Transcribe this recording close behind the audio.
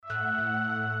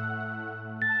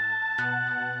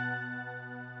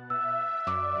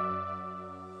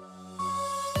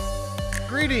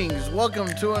Greetings. Welcome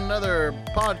to another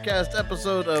podcast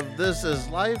episode of This Is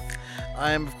Life.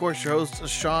 I am, of course, your host,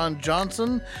 Sean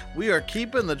Johnson. We are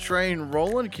keeping the train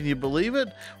rolling. Can you believe it?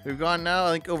 We've gone now,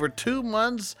 I think, over 2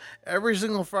 months. Every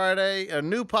single Friday, a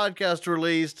new podcast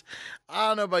released. I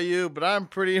don't know about you, but I'm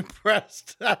pretty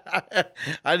impressed.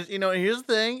 Here's the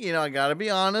thing. I got to be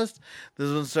honest.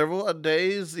 There's been several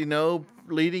days,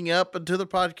 leading up into the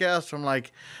podcast. I'm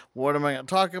like, what am I going to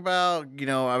talk about?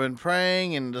 I've been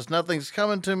praying and just nothing's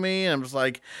coming to me. And I'm just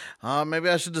like, maybe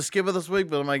I should just skip it this week.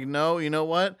 But I'm like, no, you know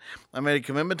what? I made a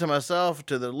commitment to myself,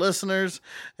 to the listeners,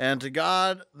 and to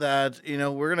God that,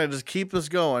 we're going to just keep this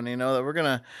going, that we're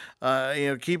going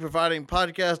to, keep providing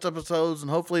podcast episodes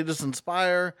and hopefully just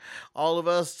inspire all of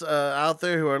us out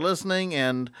there who are listening.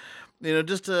 And, I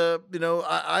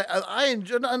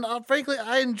enjoy, and frankly,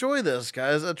 I enjoy this,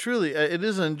 guys. Truly, it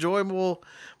is an enjoyable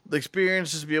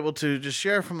experience just to be able to just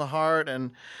share from the heart and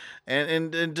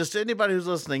just anybody who's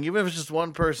listening, even if it's just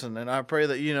one person. And I pray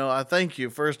that, I thank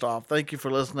you, first off, thank you for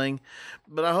listening,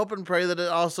 but I hope and pray that it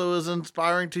also is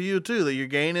inspiring to you too, that you're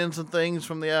gaining some things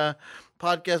from the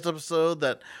podcast episode,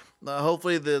 that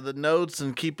hopefully the notes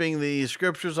and keeping the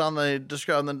scriptures on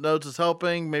the notes is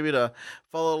helping, maybe to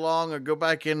follow along or go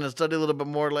back in and study a little bit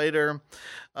more later.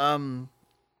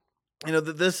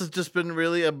 This has just been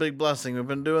really a big blessing. We've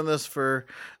been doing this for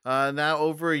now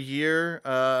over a year,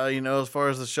 as far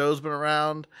as the show's been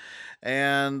around.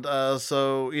 And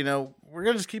so we're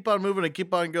going to just keep on moving and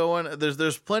keep on going.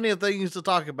 There's plenty of things to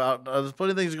talk about. There's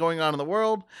plenty of things going on in the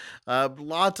world.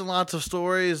 Lots and lots of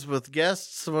stories with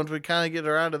guests once we kind of get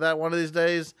around to that one of these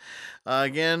days.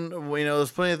 Again,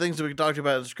 there's plenty of things that we can talk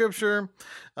about in Scripture.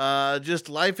 Just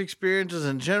life experiences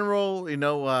in general.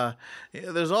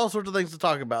 There's all sorts of things to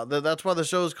talk about. That's why the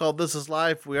show is called This Is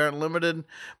Life. We aren't limited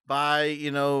by,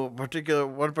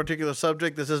 one particular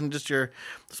subject. This isn't just your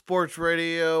sports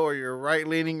radio or your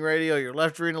right-leaning radio, your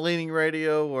left-leaning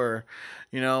radio, or,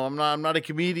 I'm not a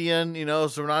comedian,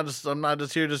 so I'm not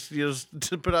just here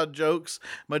to put out jokes.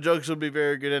 My jokes would be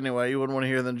very good anyway. You wouldn't want to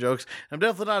hear them jokes. I'm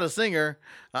definitely not a singer.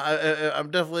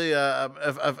 I'm definitely,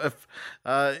 let's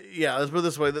put it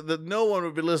this way, that no one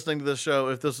would be listening to this show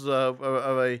if this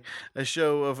was a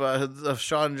show of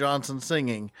Sean Johnson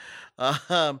singing.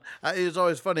 It's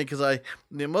always funny because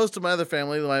most of my other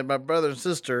family, my brother and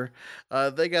sister,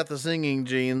 they got the singing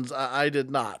genes. I did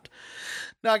not.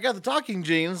 Now I got the talking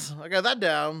genes. I got that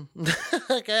down.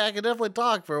 Okay, I can definitely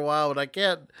talk for a while, but I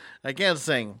can't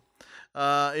sing.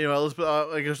 I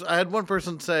had one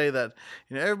person say that,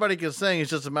 everybody can sing. It's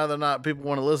just a matter of not people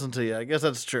want to listen to you. I guess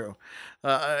that's true.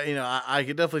 I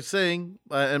could definitely sing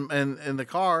in the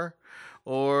car.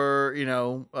 Or,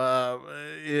 if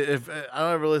I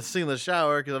don't ever really sing in the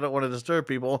shower because I don't want to disturb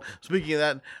people. Speaking of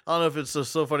that, I don't know if it's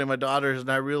so funny. My daughter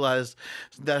and I realized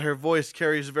that her voice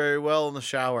carries very well in the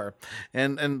shower.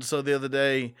 And so the other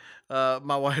day,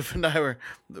 my wife and I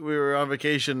we were on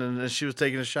vacation and she was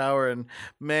taking a shower, and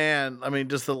man, I mean,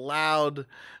 just the loud,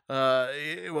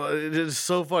 it is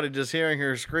so funny just hearing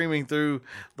her screaming through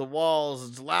the walls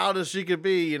as loud as she could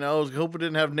be. I was hoping we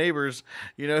didn't have neighbors,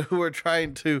 who were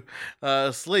trying to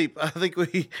sleep. I think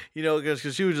we, because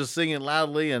she was just singing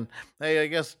loudly, and hey, I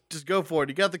guess just go for it.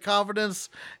 You got the confidence,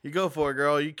 you go for it,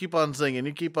 girl. You keep on singing,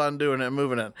 you keep on doing it,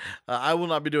 moving it. I will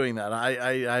not be doing that.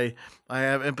 I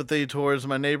have empathy towards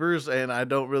my neighbors, and I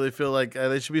don't really feel like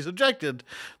they should be subjected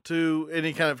to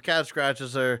any kind of cat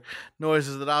scratches or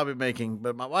noises that I'll be making.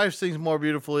 But my wife sings more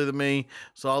beautifully than me,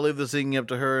 so I'll leave the singing up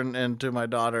to her and to my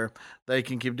daughter. They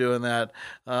can keep doing that.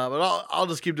 But I'll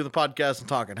just keep doing the podcast and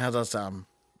talking. How's that sound?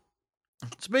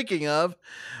 Speaking of,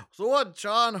 so what,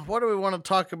 Sean, what do we want to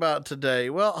talk about today?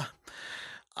 Well,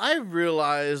 I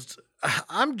realized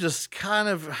I'm just kind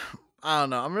of, I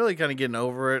don't know, I'm really kind of getting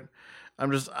over it.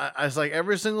 It's like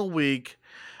every single week,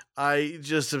 I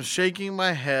just am shaking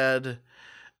my head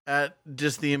at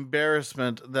just the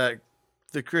embarrassment that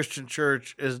the Christian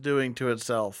church is doing to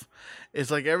itself.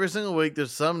 It's like every single week,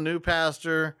 there's some new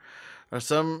pastor or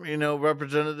some,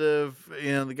 representative,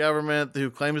 the government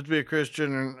who claims to be a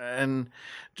Christian and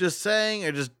just saying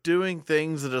or just doing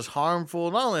things that is harmful,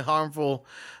 not only harmful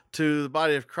to the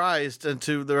body of Christ and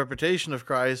to the reputation of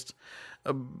Christ,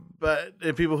 but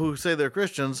people who say they're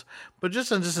Christians, but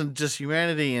just in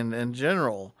humanity in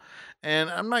general.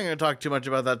 And I'm not going to talk too much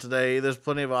about that today. There's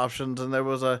plenty of options. And there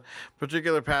was a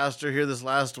particular pastor here this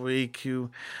last week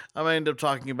who I might end up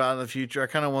talking about in the future. I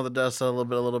kind of want the dust settle a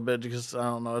little bit because I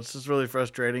don't know. It's just really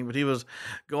frustrating. But he was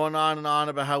going on and on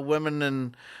about how women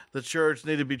in the church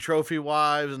need to be trophy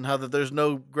wives and how that there's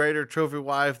no greater trophy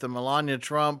wife than Melania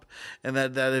Trump. And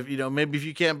that if, maybe if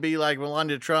you can't be like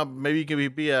Melania Trump, maybe you can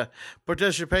be a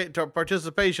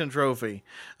participation trophy.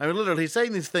 I mean, literally, he's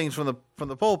saying these things from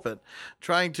the pulpit,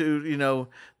 trying to,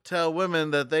 tell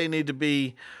women that they need to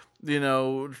be,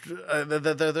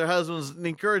 that their husbands,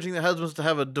 encouraging their husbands to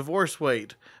have a divorce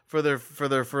weight for their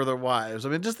wives. I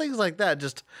mean, just things like that,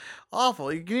 just awful.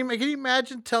 Can you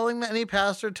imagine telling any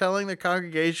pastor telling the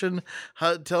congregation,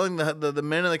 telling the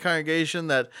men in the congregation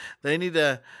that they need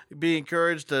to be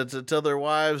encouraged to tell their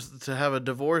wives to have a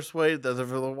divorce weight, that if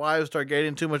their wives start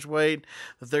gaining too much weight,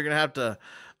 that they're going to have to,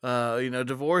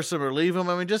 divorce them or leave them.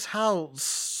 I mean, just how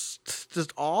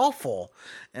just awful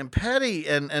and petty,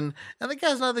 and the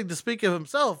guy's nothing to speak of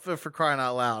himself, for crying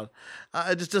out loud.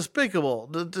 Just despicable,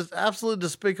 just absolutely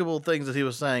despicable things that he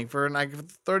was saying for like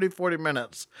 30-40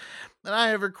 minutes. And I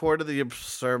have recorded the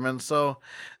sermon, so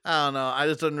I don't know. I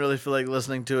just didn't really feel like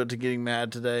listening to it to getting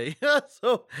mad today.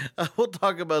 So we'll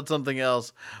talk about something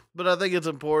else. But I think it's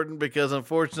important because,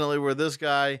 unfortunately, where this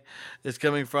guy is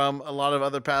coming from, a lot of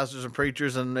other pastors and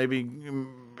preachers and maybe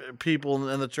people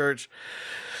in the church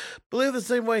believe the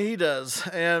same way he does,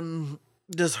 and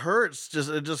just hurts.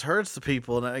 It just hurts the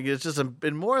people, and it's just,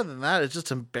 and more than that, it's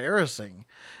just embarrassing.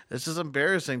 It's just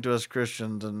embarrassing to us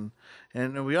Christians,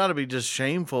 and we ought to be just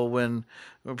shameful when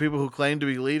people who claim to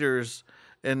be leaders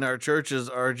in our churches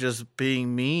are just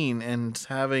being mean and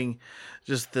having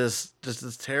just this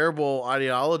terrible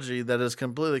ideology that is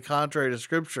completely contrary to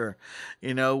Scripture.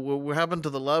 What happened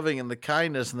to the loving and the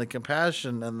kindness and the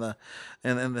compassion and the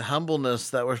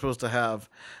humbleness that we're supposed to have,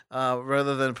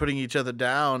 rather than putting each other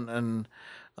down and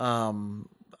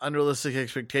unrealistic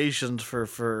expectations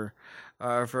for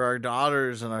our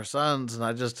daughters and our sons. And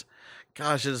it just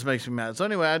makes me mad. So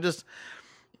anyway,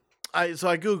 I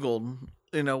Googled,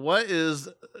 what is,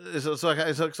 so I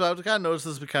kind of noticed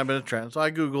this has kind of been a trend. So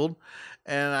I Googled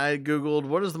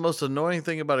what is the most annoying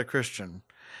thing about a Christian?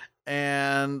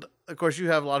 And of course you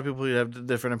have a lot of people who have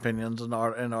different opinions and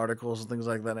articles and things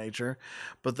like that nature.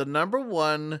 But the number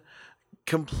one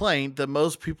complaint that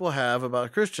most people have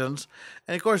about Christians,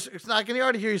 and of course it's not going to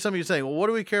already hear some of you saying, well, what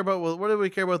do we care about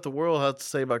the world has to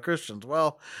say about Christians?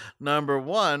 Well, number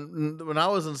one, when I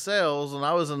was in sales and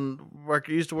I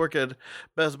used to work at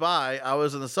Best Buy, I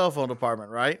was in the cell phone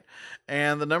department, right?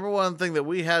 And the number one thing that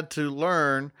we had to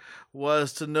learn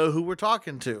was to know who we're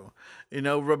talking to.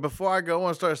 Before I go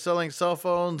and start selling cell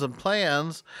phones and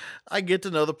plans, I get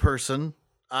to know the person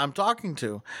I'm talking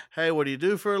to. Hey, what do you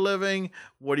do for a living?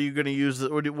 What are you going to use?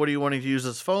 What are you wanting to use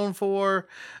this phone for?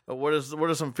 What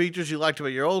are some features you liked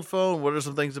about your old phone? What are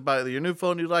some things about your new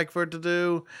phone you'd like for it to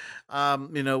do?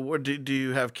 What do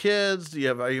you have kids?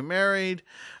 Are you married?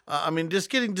 Just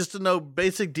getting to know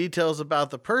basic details about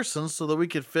the person so that we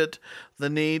could fit the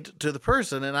need to the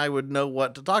person, and I would know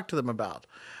what to talk to them about.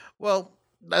 Well,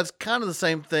 that's kind of the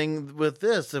same thing with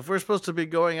this. If we're supposed to be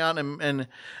going out and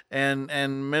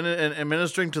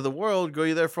ministering to the world, go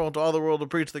ye therefore into all the world to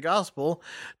preach the gospel,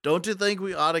 don't you think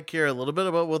we ought to care a little bit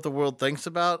about what the world thinks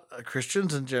about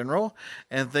Christians in general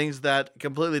and things that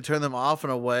completely turn them off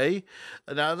and away?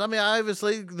 Now,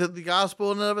 obviously, the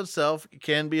gospel in and of itself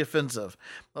can be offensive.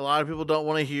 A lot of people don't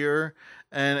want to hear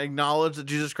and acknowledge that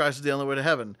Jesus Christ is the only way to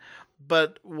heaven.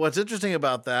 But what's interesting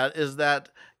about that is that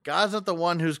God's not the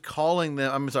one who's calling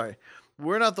them.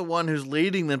 We're not the one who's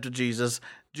leading them to Jesus.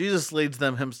 Jesus leads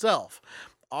them himself.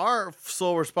 Our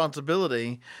sole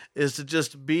responsibility is to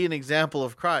just be an example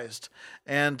of Christ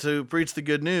and to preach the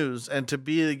good news and to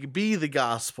be the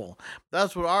gospel.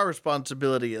 That's what our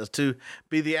responsibility is, to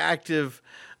be the active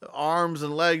arms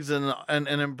and legs and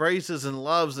embraces and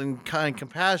loves and kind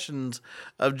compassions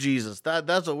of Jesus.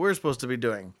 That's what we're supposed to be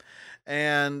doing.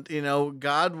 And,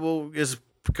 God is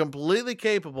completely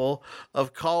capable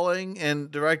of calling and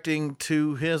directing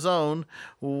to his own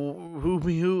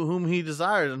whom he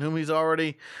desires and whom he's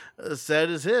already said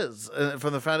is his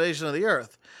from the foundation of the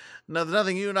earth. Now, there's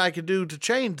nothing you and I can do to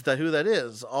change who that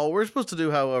is. All we're supposed to do,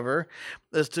 however,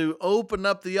 is to open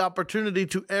up the opportunity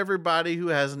to everybody who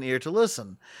has an ear to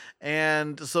listen.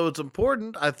 And so it's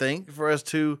important, I think, for us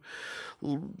to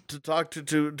talk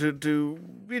to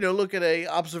look at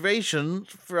observation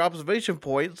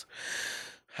points.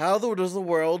 how does the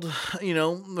world,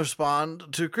 respond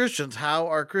to Christians? How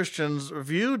are Christians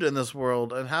viewed in this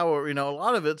world? And how, a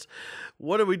lot of it's,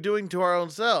 what are we doing to our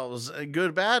own selves?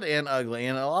 Good, bad, and ugly.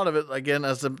 And a lot of it, again,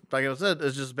 like I said,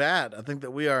 is just bad. I think that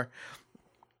we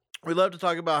love to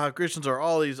talk about how Christians are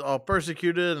all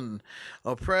persecuted and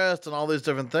oppressed and all these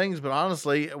different things. But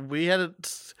honestly,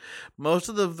 most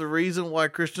of the reason why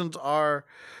Christians are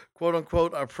quote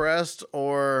unquote oppressed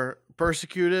or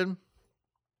persecuted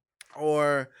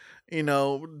or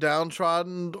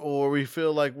downtrodden, or we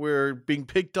feel like we're being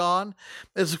picked on,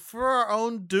 is for our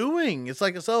own doing. It's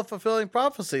like a self-fulfilling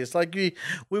prophecy. It's like we've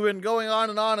been going on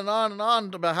and on and on and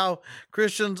on about how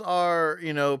Christians are,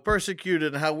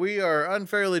 persecuted and how we are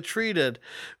unfairly treated,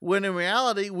 when in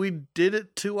reality we did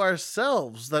it to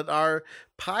ourselves. That our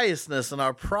piousness and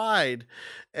our pride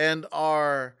and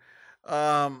our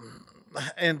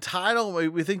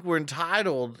entitled, we think we're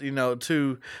entitled,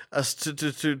 to us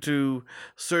to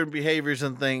certain behaviors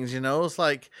and things. It's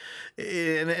like,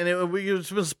 we've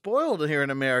been spoiled here in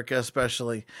America,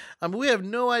 especially. We have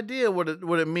no idea what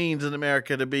it means in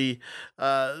America to be,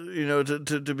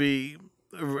 to be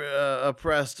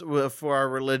oppressed for our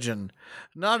religion.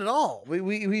 Not at all.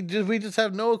 We just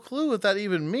have no clue what that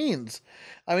even means.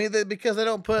 Because they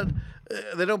don't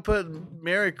put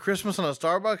Merry Christmas on a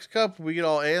Starbucks cup, we get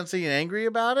all antsy and angry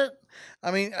about it.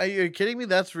 Are you kidding me?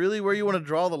 That's really where you want to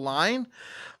draw the line?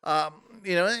 And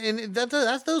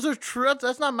those are true.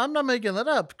 I'm not making that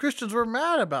up. Christians were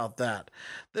mad about that.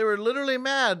 They were literally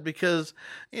mad because,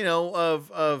 just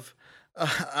of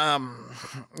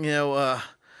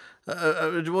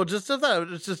that.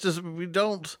 It's just we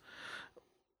don't,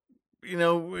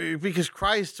 because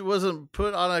Christ wasn't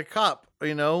put on a cup,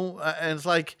 and it's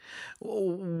like,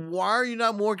 why are you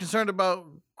not more concerned about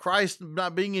Christ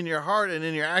not being in your heart and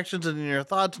in your actions and in your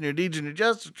thoughts and your deeds and your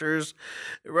gestures,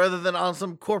 rather than on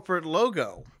some corporate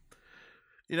logo?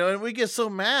 And we get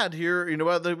so mad here.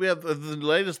 We have the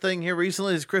latest thing here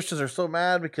recently is Christians are so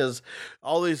mad because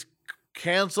all these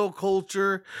cancel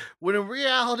culture, when in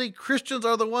reality Christians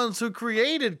are the ones who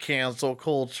created cancel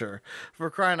culture, for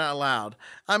crying out loud.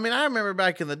 I remember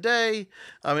back in the day,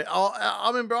 I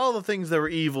remember all the things that were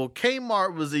evil.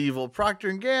 Kmart was evil, Procter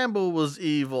and Gamble was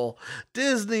evil,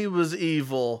 Disney was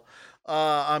evil.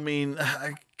 I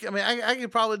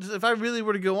could probably just, if I really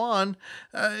were to go on,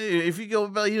 if you go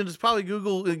about, just probably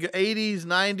Google 80s,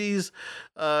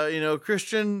 90s,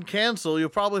 Christian cancel, you'll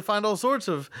probably find all sorts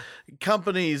of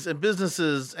companies and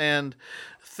businesses and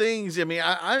things.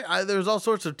 There's all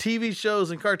sorts of TV shows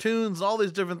and cartoons, all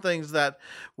these different things that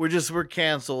were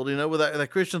canceled, that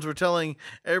Christians were telling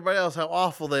everybody else how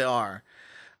awful they are.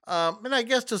 And I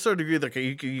guess to a certain degree,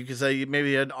 you could say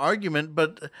maybe an argument,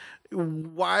 but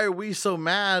why are we so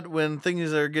mad when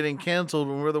things are getting canceled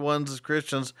when we're the ones as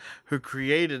Christians who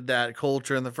created that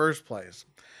culture in the first place?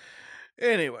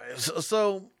 Anyways,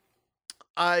 so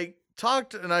I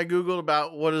talked and I Googled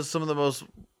about what is some of the most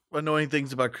annoying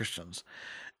things about Christians.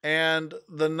 And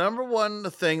the number one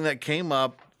thing that came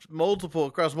up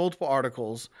across multiple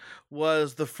articles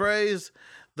was the phrase,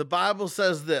 the Bible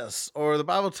says this, or the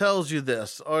Bible tells you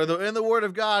this, or in the Word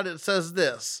of God it says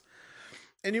this.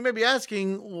 And you may be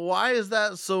asking, why is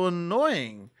that so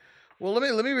annoying? Well,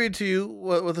 let me read to you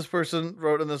what this person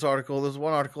wrote in this article. There's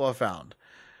one article I found.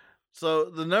 So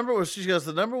the number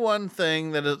one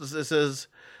thing that it says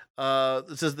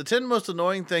the 10 most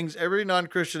annoying things every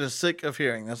non-Christian is sick of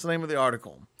hearing. That's the name of the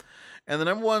article. And the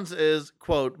number one is,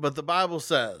 quote, but the Bible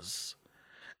says.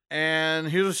 And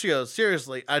here's what she goes.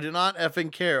 Seriously, I do not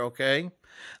effing care, okay?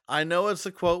 I know it's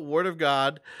the, quote, word of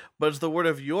God, but it's the word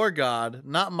of your God,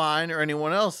 not mine or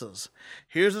anyone else's.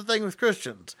 Here's the thing with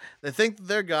Christians. They think that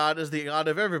their God is the God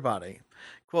of everybody.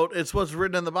 Quote, it's what's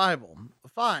written in the Bible.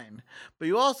 Fine. But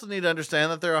you also need to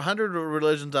understand that there are 100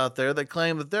 religions out there that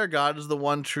claim that their God is the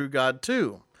one true God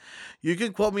too. You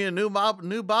can quote me a new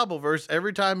Bible verse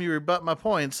every time you rebut my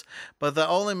points, but that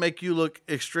only make you look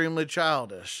extremely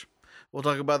childish. We'll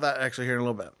talk about that actually here in a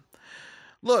little bit.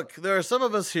 Look, there are some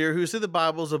of us here who see the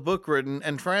Bible as a book written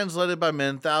and translated by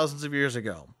men thousands of years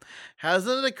ago.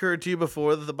 Hasn't it occurred to you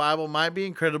before that the Bible might be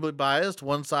incredibly biased,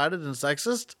 one-sided, and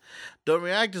sexist? Don't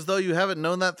react as though you haven't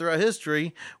known that throughout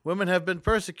history. Women have been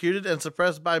persecuted and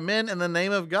suppressed by men in the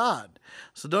name of God.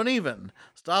 So don't even.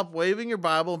 Stop waving your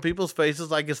Bible in people's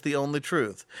faces like it's the only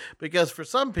truth. Because for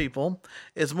some people,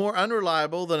 it's more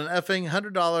unreliable than an effing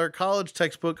 $100 college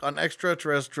textbook on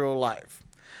extraterrestrial life.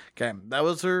 Okay, that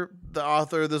was the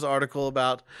author of this article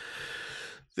about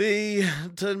the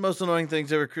 10 most annoying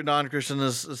things every non-Christian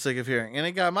is sick of hearing. And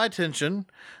it got my attention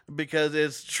because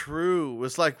it's true.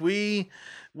 It's like we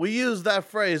we use that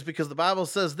phrase because the Bible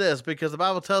says this, because the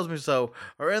Bible tells me so,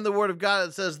 or in the Word of God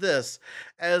it says this,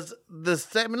 as the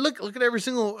statement. Look at every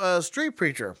single street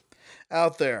preacher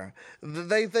out there.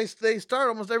 They start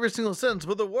almost every single sentence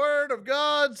with the Word of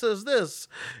God says this,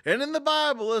 and in the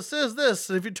Bible it says this.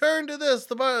 And if you turn to this,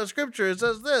 the Bible, Scripture, it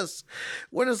says this.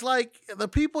 When it's like the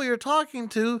people you're talking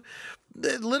to,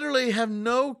 they literally have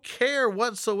no care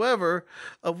whatsoever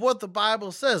of what the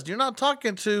Bible says. You're not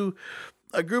talking to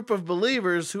a group of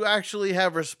believers who actually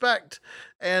have respect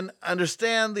and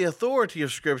understand the authority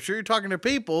of Scripture. You're talking to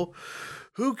people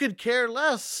who could care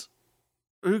less,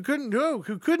 who couldn't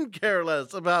care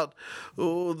less about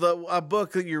a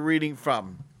book that you're reading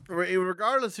from,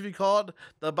 regardless if you call it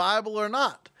the Bible or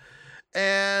not.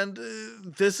 And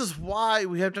this is why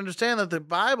we have to understand that the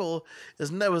Bible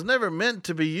was never meant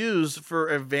to be used for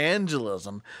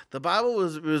evangelism. The Bible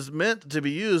was meant to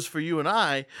be used for you and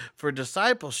I for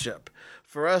discipleship,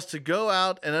 for us to go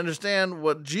out and understand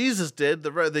what Jesus did,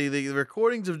 the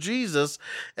recordings of Jesus,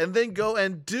 and then go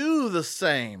and do the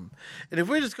same. And if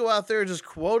we just go out there just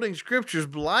quoting scriptures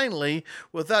blindly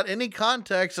without any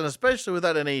context, and especially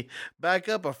without any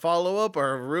backup or follow-up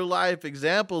or real-life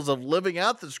examples of living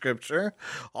out the scripture,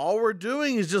 all we're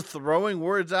doing is just throwing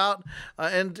words out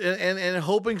and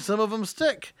hoping some of them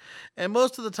stick. And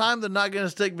most of the time, they're not going to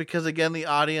stick because, again, the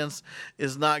audience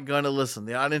is not going to listen.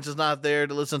 The audience is not there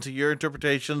to listen to your interpretations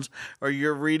or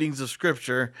your readings of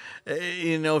Scripture.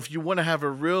 If you want to have a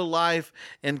real life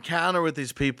encounter with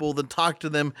these people, then talk to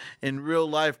them in real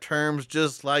life terms,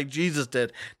 just like Jesus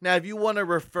did. Now, if you want to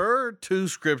refer to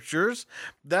Scriptures,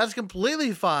 that's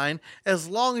completely fine, as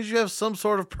long as you have some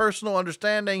sort of personal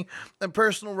understanding and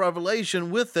personal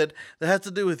revelation with it that has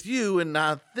to do with you and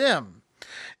not them.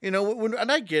 And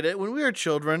I get it. When we were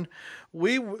children,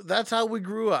 that's how we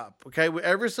grew up. Okay,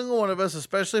 every single one of us,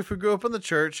 especially if we grew up in the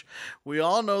church, we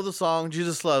all know the song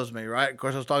 "Jesus Loves Me," right? Of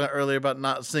course, I was talking earlier about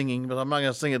not singing, but I'm not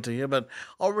going to sing it to you. But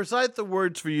I'll recite the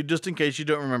words for you just in case you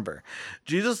don't remember.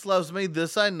 Jesus loves me,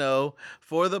 this I know,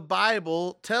 for the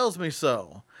Bible tells me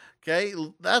so. Okay,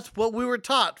 that's what we were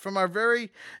taught from our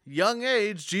very young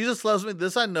age. Jesus loves me,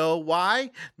 this I know.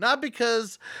 Why? Not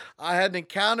because I had an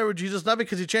encounter with Jesus, not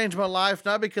because he changed my life,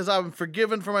 not because I'm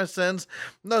forgiven for my sins.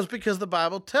 No, it's because the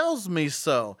Bible tells me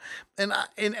so. And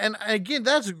again,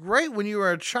 that's great when you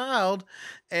are a child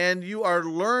and you are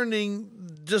learning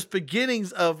just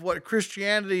beginnings of what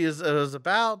Christianity is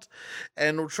about,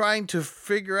 and trying to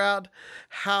figure out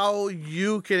how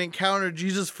you can encounter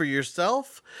Jesus for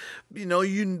yourself.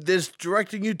 This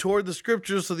directing you toward the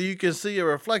scriptures so that you can see a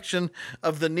reflection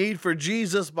of the need for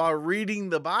Jesus by reading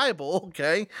the Bible,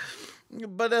 okay?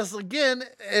 But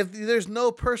if there's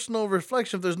no personal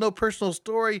reflection, if there's no personal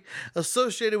story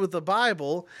associated with the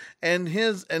Bible and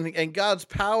and God's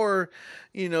power,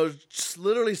 just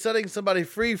literally setting somebody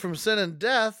free from sin and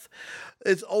death,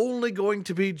 it's only going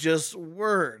to be just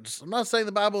words. I'm not saying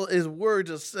the Bible is words,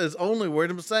 is only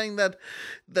words. I'm saying that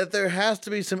there has to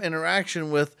be some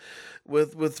interaction with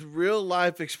real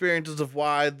life experiences of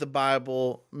why the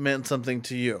Bible meant something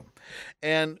to you.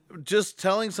 And just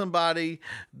telling somebody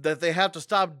that they have to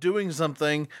stop doing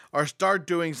something or start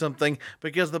doing something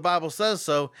because the Bible says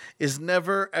so is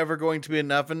never, ever going to be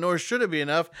enough, and nor should it be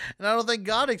enough. And I don't think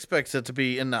God expects it to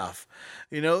be enough.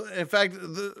 In fact,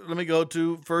 let me go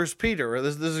to 1 Peter.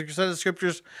 This is a set of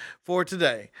scriptures for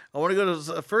today. I want to go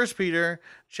to 1 Peter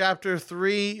chapter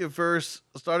 3,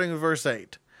 starting with verse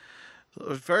 8.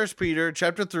 1 Peter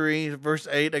chapter 3, verse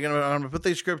 8. I'm going to put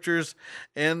these scriptures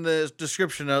in the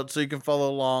description notes so you can follow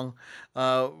along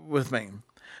with me.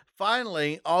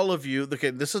 Finally, all of you,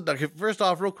 first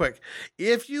off, real quick,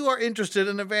 if you are interested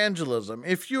in evangelism,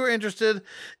 if you are interested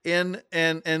in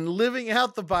living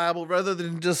out the Bible rather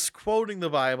than just quoting the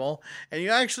Bible, and you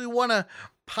actually want to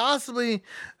possibly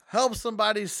help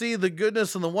somebody see the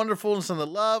goodness and the wonderfulness and the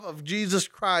love of Jesus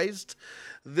Christ,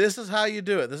 this is how you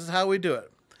do it. This is how we do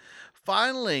it.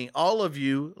 Finally, all of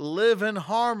you live in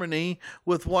harmony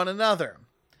with one another.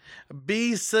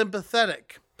 Be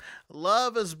sympathetic.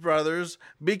 Love as brothers.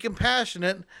 Be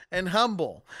compassionate and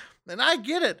humble. And I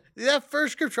get it. That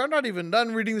first scripture, I'm not even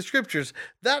done reading the scriptures.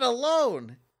 That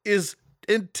alone is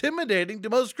intimidating to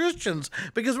most Christians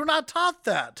because we're not taught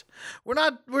that. We're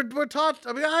taught,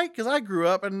 because I grew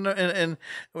up and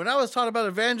when I was taught about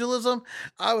evangelism,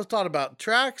 I was taught about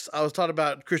tracts, I was taught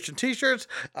about Christian t-shirts,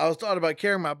 I was taught about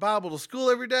carrying my Bible to school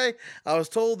every day. I was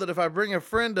told that if I bring a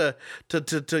friend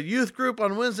to youth group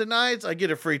on Wednesday nights, I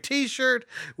get a free t-shirt.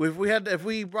 If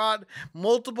we brought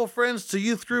multiple friends to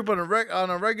youth group on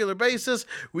a regular basis,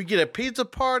 we get a pizza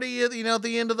party at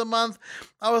the end of the month.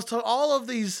 I was taught all of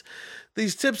these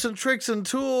tips and tricks and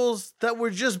tools that were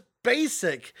just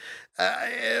basic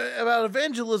about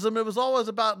evangelism, it was always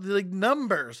about the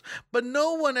numbers. But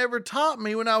no one ever taught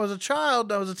me when I was a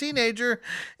child, I was a teenager,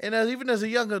 and even as a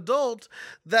young adult,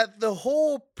 that the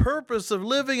whole purpose of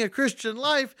living a Christian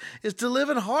life is to live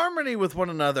in harmony with one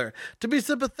another, to be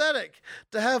sympathetic,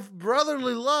 to have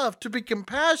brotherly love, to be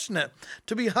compassionate,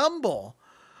 to be humble.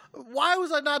 Why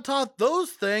was I not taught those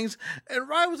things? And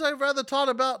why was I rather taught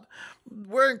about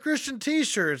wearing Christian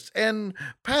t-shirts and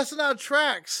passing out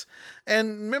tracts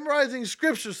and memorizing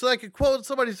scripture so I could quote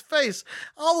somebody's face?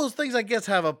 All those things, I guess,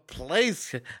 have a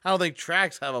place. I don't think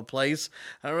tracts have a place.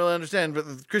 I don't really understand, but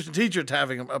the Christian teachers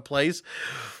having a place.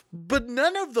 But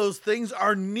none of those things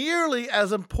are nearly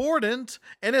as important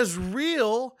and as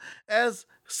real as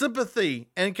sympathy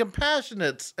and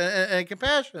compassionate and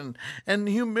compassion and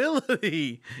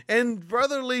humility and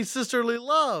brotherly sisterly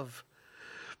love.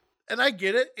 And I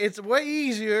get it. It's way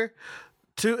easier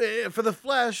for the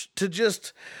flesh to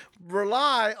just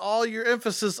rely all your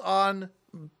emphasis on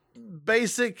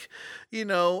basic, get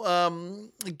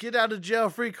out of jail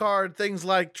free card, things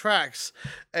like tracts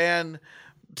and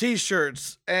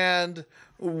t-shirts and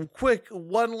quick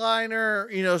one-liner,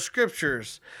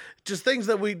 scriptures. Just things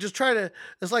that we just try to,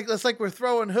 it's like we're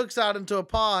throwing hooks out into a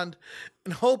pond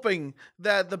and hoping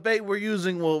that the bait we're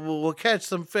using will catch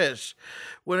some fish.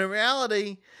 When in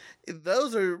reality,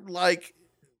 those are like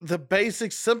the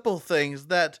basic simple things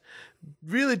that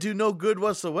really do no good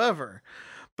whatsoever.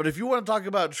 But if you want to talk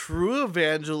about true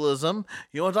evangelism,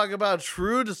 you want to talk about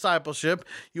true discipleship,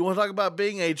 you want to talk about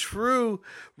being a true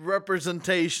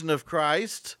representation of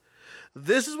Christ,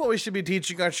 this is what we should be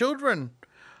teaching our children.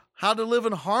 How to live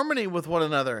in harmony with one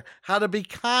another, how to be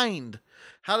kind,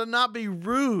 how to not be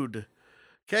rude,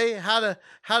 okay? How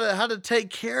to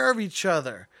take care of each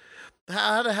other,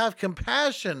 how to have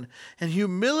compassion and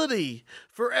humility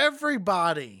for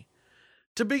everybody,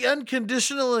 to be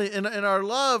unconditionally in our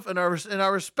love and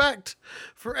our respect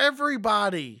for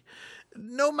everybody,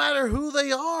 no matter who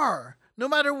they are, no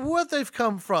matter what they've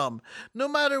come from, no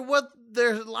matter what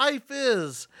their life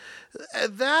is.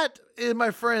 That,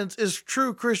 my friends, is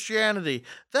true Christianity.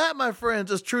 That, my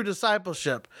friends, is true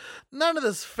discipleship. None of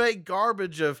this fake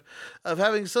garbage of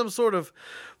having some sort of,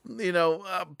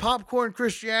 popcorn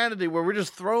Christianity where we're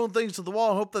just throwing things to the wall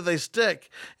and hope that they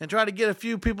stick and try to get a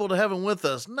few people to heaven with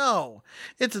us. No,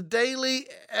 it's a daily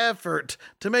effort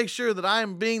to make sure that I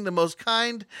am being the most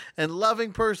kind and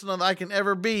loving person that I can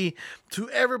ever be to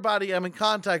everybody I'm in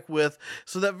contact with,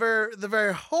 so that the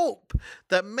very hope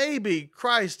that maybe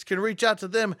Christ can reach out to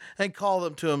them and call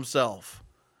them to himself.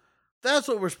 That's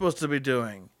what we're supposed to be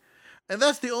doing. And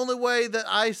that's the only way that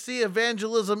I see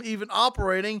evangelism even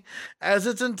operating as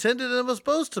it's intended and was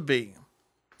supposed to be.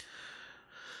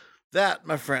 That,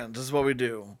 my friends, is what we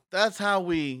do. That's how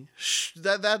we,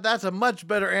 that's a much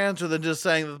better answer than just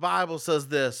saying the Bible says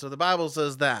this or the Bible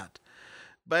says that.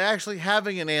 By actually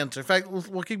having an answer. In fact,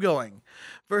 we'll keep going.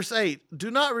 Verse 8, do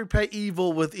not repay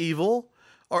evil with evil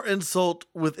or insult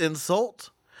with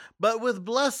insult, but with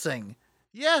blessing.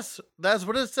 Yes, that's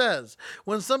what it says.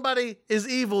 When somebody is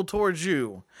evil towards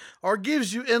you or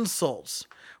gives you insults,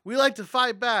 we like to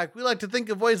fight back. We like to think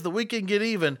of ways that we can get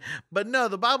even. But no,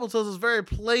 the Bible tells us very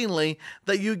plainly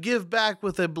that you give back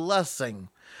with a blessing.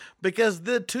 Because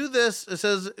to this, it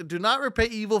says, do not repay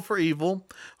evil for evil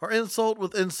or insult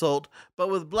with insult, but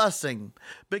with blessing.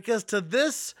 Because to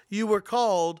this you were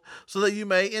called, so that you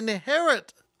may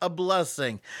inherit a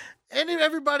blessing. And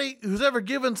everybody who's ever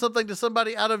given something to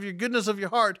somebody out of your goodness of your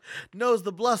heart knows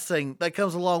the blessing that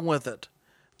comes along with it.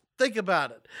 Think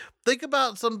about it. Think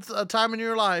about some time in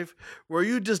your life where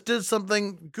you just did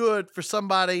something good for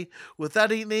somebody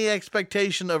without any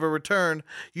expectation of a return.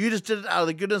 You just did it out of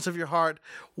the goodness of your heart.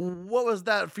 What was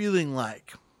that feeling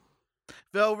like?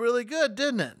 Felt really good,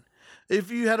 didn't it?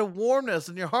 If you had a warmness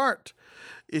in your heart,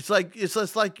 it's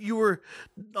like you were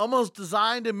almost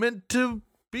designed and meant to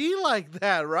be like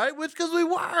that, right? Which, because we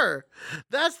were.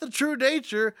 That's the true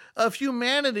nature of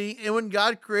humanity. And when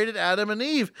God created Adam and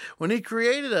Eve, when he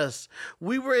created us,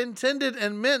 we were intended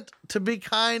and meant to be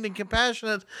kind and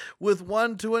compassionate with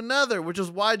one to another, which is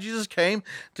why Jesus came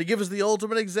to give us the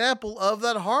ultimate example of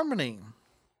that harmony.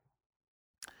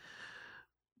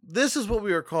 This is what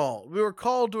we are called. We were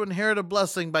called to inherit a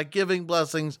blessing by giving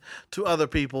blessings to other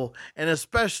people, and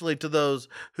especially to those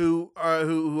who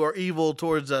are evil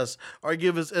towards us or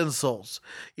give us insults.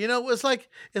 It's like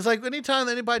anytime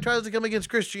that anybody tries to come against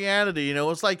Christianity,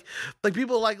 it's like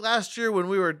people like last year when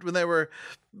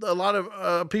a lot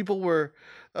of people were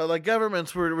like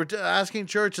governments were asking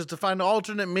churches to find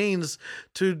alternate means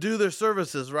to do their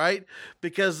services, right?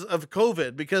 Because of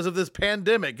COVID, because of this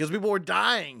pandemic, because people were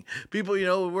dying. People,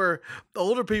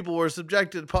 older people were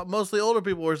subjected, mostly older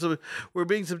people were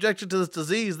being subjected to this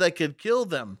disease that could kill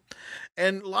them.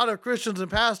 And a lot of Christians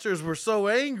and pastors were so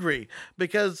angry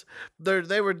because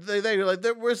they were like,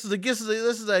 this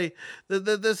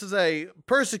is a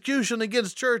persecution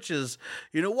against churches.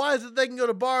 Why is it they can go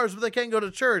to bars but they can't go to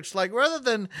church? Like, rather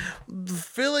than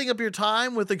filling up your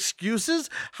time with excuses,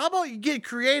 how about you get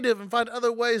creative and find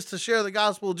other ways to share the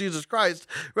gospel of Jesus Christ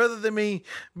rather than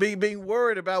being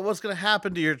worried about what's going to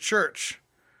happen to your church?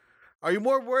 Are you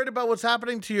more worried about what's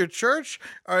happening to your church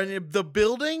or in the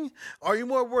building? Or are you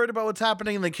more worried about what's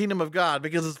happening in the kingdom of God?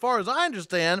 Because as far as I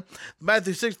understand,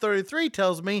 Matthew 6:33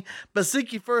 tells me, but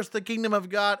seek ye first the kingdom of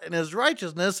God and his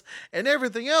righteousness, and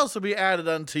everything else will be added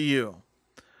unto you.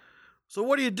 So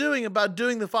what are you doing about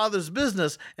doing the Father's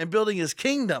business and building his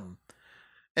kingdom?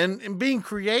 And being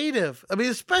creative. I mean,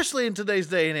 especially in today's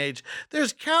day and age,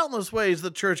 there's countless ways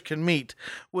the church can meet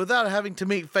without having to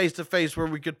meet face to face where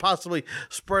we could possibly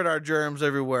spread our germs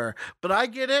everywhere. But I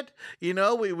get it.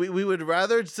 We would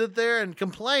rather sit there and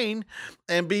complain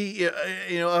and be,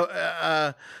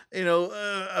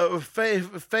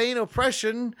 feign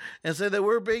oppression and say that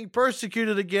we're being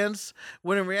persecuted against,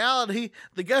 when in reality,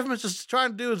 the government's just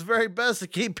trying to do its very best to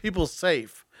keep people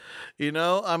safe.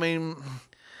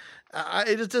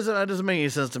 It just doesn't make any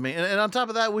sense to me. And on top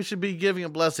of that, we should be giving a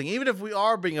blessing, even if we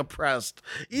are being oppressed,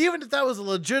 even if that was a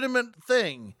legitimate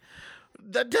thing.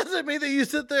 That doesn't mean that you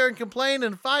sit there and complain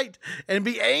and fight and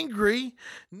be angry.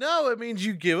 No, it means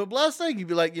you give a blessing. You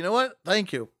be like, you know what?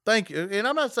 Thank you. And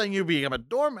I'm not saying you become a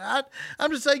doormat.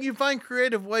 I'm just saying you find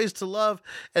creative ways to love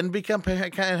and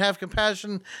have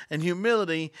compassion and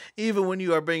humility, even when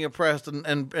you are being oppressed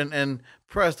and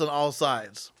pressed on all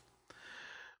sides.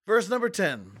 Verse number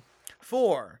 10.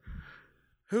 For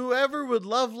whoever would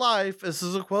love life, this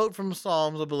is a quote from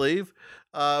Psalms, I believe.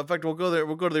 In fact, we'll go there.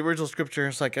 We'll go to the original scripture in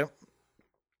a second.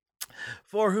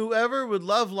 For whoever would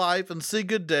love life and see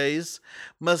good days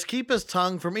must keep his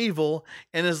tongue from evil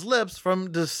and his lips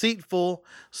from deceitful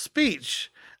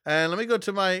speech. And let me go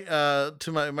to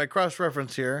my cross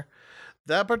reference here.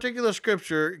 That particular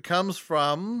scripture comes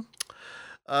from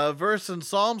verse in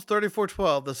Psalms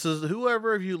 34:12. This is,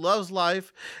 whoever of you loves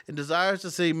life and desires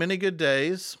to see many good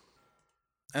days.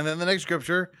 And then the next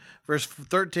scripture, verse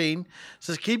 13,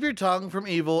 says, keep your tongue from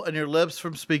evil and your lips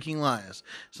from speaking lies.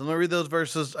 So let me read those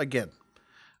verses again.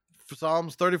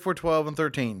 Psalms 34:12 and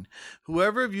 13.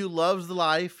 Whoever of you loves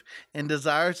life and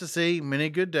desires to see many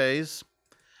good days,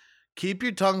 keep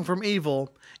your tongue from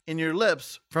evil and your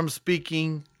lips from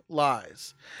speaking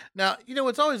lies. Now,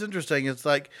 it's always interesting. It's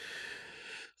like,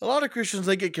 a lot of Christians,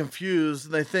 they get confused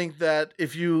and they think that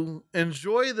if you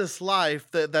enjoy this life,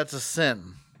 that's a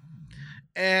sin.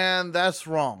 And that's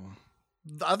wrong.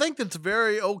 I think it's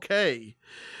very okay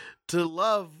to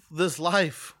love this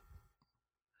life.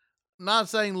 Not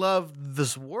saying love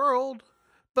this world,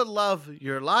 but love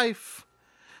your life.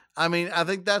 I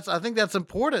think that's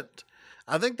important.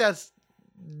 I think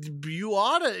you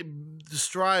ought to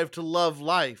strive to love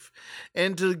life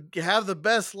and to have the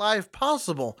best life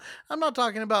possible. I'm not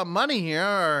talking about money here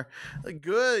or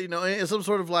good, some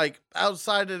sort of like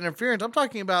outside interference. I'm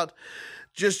talking about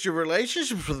just your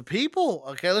relationships with the people.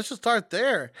 Okay, let's just start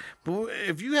there. But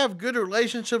if you have good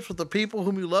relationships with the people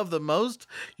whom you love the most,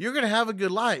 you're going to have a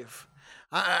good life.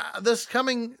 This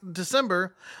coming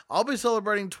December, I'll be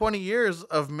celebrating 20 years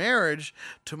of marriage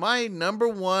to my number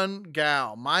one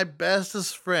gal, my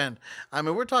bestest friend.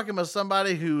 We're talking about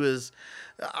somebody who is,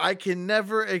 I can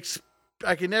never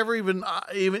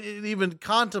even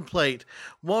contemplate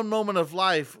one moment of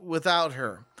life without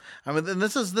her. And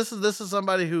this is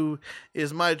somebody who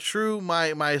is my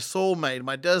soulmate,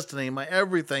 my destiny, my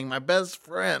everything, my best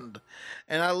friend.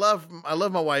 And I love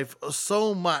my wife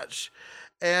so much.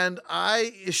 And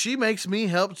she helps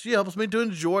me to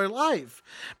enjoy life.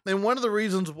 And one of the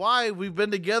reasons why we've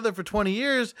been together for 20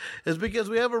 years is because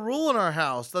we have a rule in our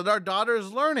house that our daughter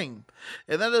is learning.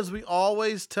 And that is, we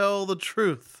always tell the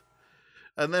truth.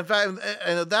 And in fact,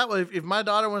 and that way, if my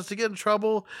daughter wants to get in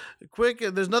trouble quick,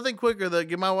 there's nothing quicker that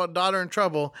get my daughter in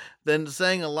trouble than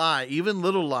saying a lie, even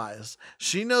little lies.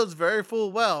 She knows very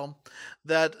full well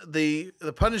that the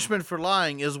punishment for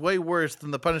lying is way worse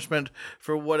than the punishment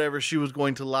for whatever she was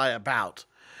going to lie about.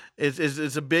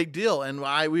 It's a big deal. And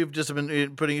we've just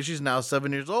been putting, she's now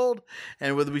 7 years old,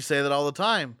 and we say that all the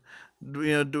time.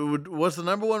 What's the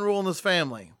number one rule in this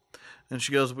family? And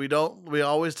she goes, we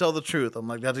always tell the truth. I'm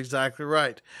like, that's exactly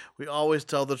right. We always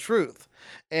tell the truth.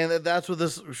 And that's what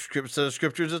this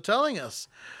scriptures are telling us.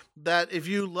 that if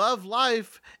you love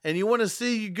life and you want to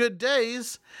see good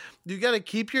days, you got to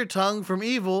keep your tongue from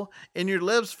evil and your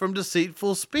lips from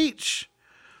deceitful speech.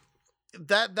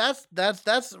 That's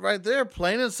right there,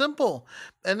 plain and simple.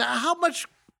 And how much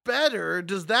better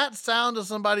does that sound to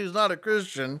somebody who's not a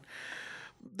Christian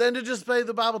than to just say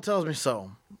the Bible tells me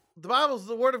so?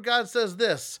 The Word of God says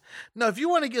this. Now, if you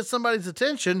want to get somebody's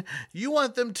attention, you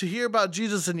want them to hear about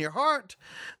Jesus in your heart,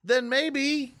 then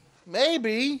maybe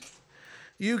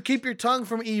you keep your tongue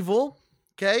from evil,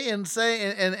 okay, and say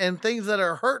and things that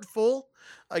are hurtful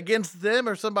against them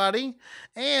or somebody,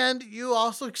 and you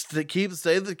also keep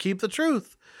the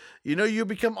truth. You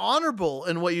become honorable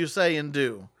in what you say and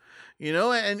do.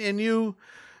 And you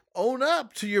own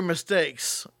up to your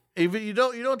mistakes. Even you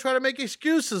don't try to make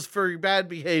excuses for your bad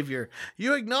behavior.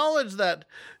 You acknowledge that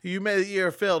you're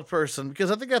a failed person, because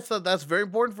I think that's very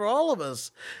important for all of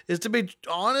us, is to be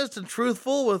honest and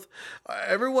truthful with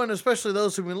everyone, especially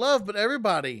those whom we love, but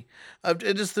everybody. And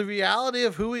just the reality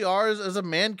of who we are as a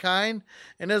mankind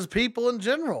and as people in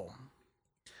general.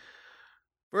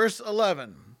 Verse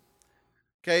 11.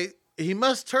 Okay, he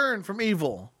must turn from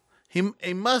evil.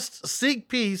 He must seek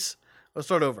peace. Let's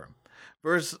start over.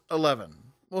 Verse 11.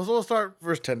 Well, so we'll start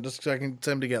verse 10, just so I can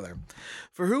say them together.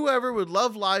 For whoever would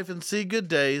love life and see good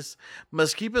days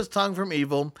must keep his tongue from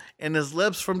evil and his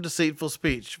lips from deceitful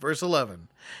speech. Verse 11.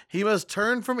 He must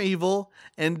turn from evil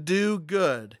and do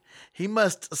good. He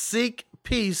must seek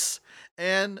peace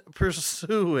and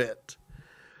pursue it.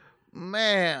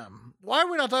 Man, why are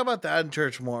we not talking about that in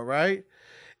church more, right?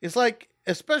 It's like,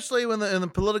 especially when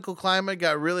the political climate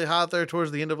got really hot there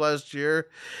towards the end of last year,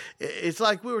 it's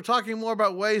like we were talking more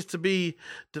about ways to be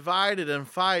divided and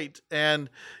fight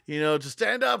and, to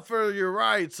stand up for your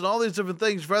rights and all these different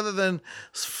things rather than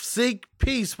seek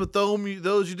peace with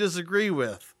those you disagree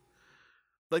with.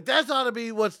 Like, that's ought to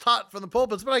be what's taught from the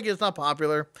pulpits, but I get it's not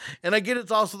popular. And I get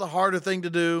it's also the harder thing to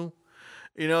do.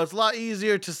 It's a lot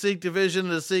easier to seek division,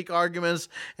 to seek arguments,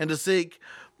 and to seek,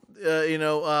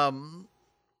 to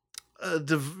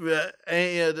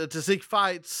seek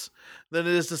fights than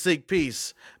it is to seek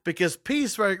peace, because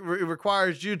peace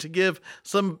requires you to give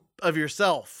some of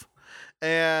yourself,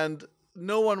 and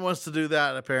no one wants to do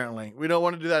that. Apparently, we don't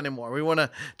want to do that anymore. We want to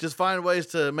just find ways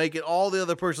to make it all the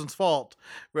other person's fault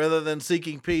rather than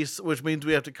seeking peace, which means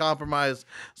we have to compromise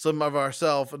some of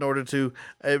ourselves in order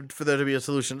for there to be a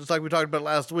solution. It's like we talked about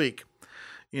last week.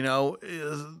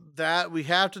 That we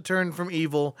have to turn from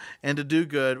evil and to do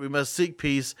good. We must seek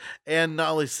peace, and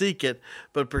not only seek it,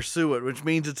 but pursue it, which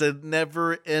means it's a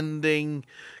never-ending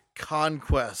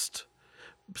conquest.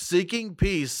 Seeking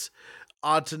peace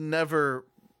ought to never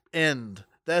end.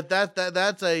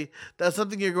 That's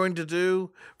something you're going to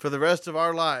do for the rest of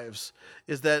our lives,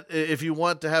 is that if you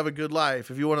want to have a good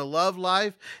life, if you want to love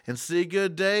life and see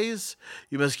good days,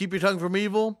 you must keep your tongue from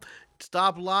evil,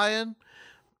 stop lying,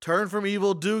 turn from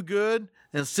evil, do good,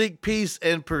 and seek peace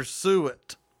and pursue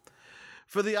it.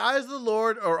 For the eyes of the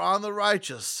Lord are on the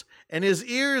righteous, and his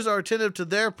ears are attentive to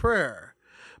their prayer.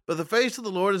 But the face of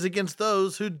the Lord is against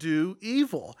those who do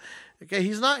evil. Okay,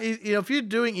 if you're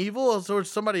doing evil towards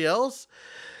somebody else,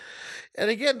 and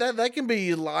again, that can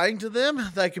be lying to them,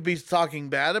 that could be talking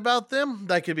bad about them,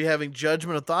 that could be having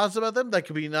judgment of thoughts about them, that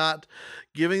could be not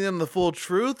giving them the full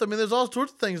truth. I mean, there's all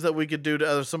sorts of things that we could do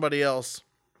to somebody else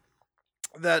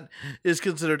that is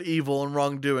considered evil and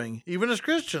wrongdoing, even as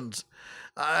Christians.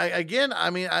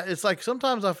 It's like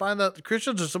sometimes I find that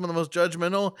Christians are some of the most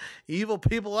judgmental, evil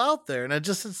people out there, and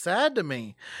it's sad to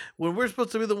me when we're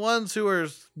supposed to be the ones who are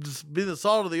be the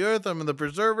salt of the earth. The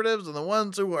preservatives, and the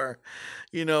ones who are,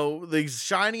 the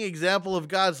shining example of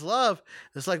God's love.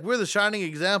 It's like we're the shining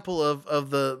example of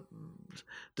the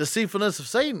deceitfulness of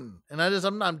Satan, and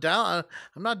I'm not down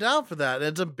for that.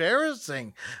 It's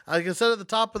embarrassing. Like I said at the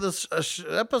top of this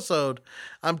episode,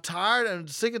 I'm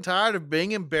sick and tired of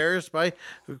being embarrassed by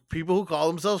people who call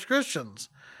themselves Christians.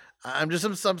 I'm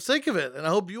sick of it, and I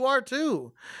hope you are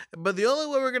too. But the only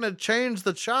way we're going to change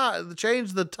the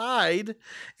tide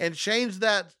and change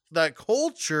that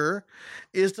culture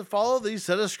is to follow these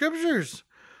set of scriptures.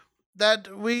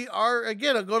 That we are,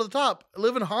 again, I'll go to the top,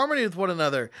 live in harmony with one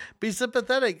another, be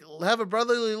sympathetic, have a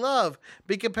brotherly love,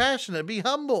 be compassionate, be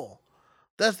humble.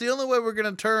 That's the only way we're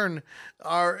going to turn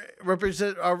our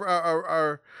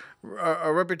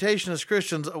reputation as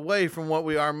Christians away from what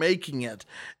we are making it.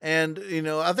 And,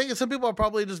 I think some people are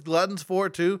probably just gluttons for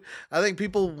it too. I think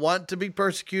people want to be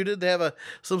persecuted. They have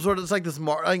it's like this,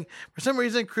 for some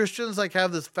reason, Christians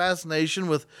have this fascination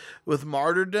with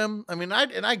martyrdom. I mean,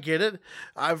 I get it.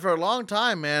 For a long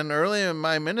time, man, early in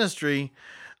my ministry,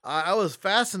 I was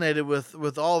fascinated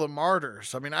with all the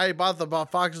martyrs. I mean, I bought the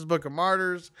Fox's Book of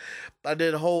Martyrs. I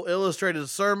did a whole illustrated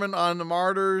sermon on the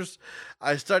martyrs.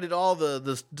 I studied all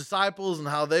the disciples and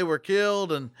how they were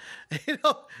killed, and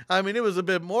I mean, it was a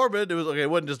bit morbid. It was okay.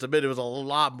 It wasn't just a bit. It was a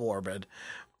lot morbid.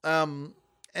 Um,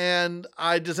 and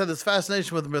I just had this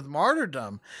fascination with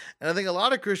martyrdom, and I think a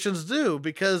lot of Christians do,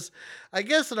 because I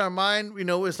guess in our mind,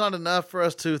 it's not enough for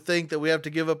us to think that we have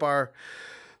to give up our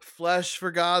flesh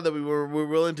for God, that we're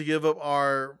willing to give up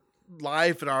our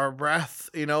life and our breath,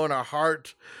 and our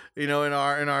heart, in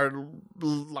our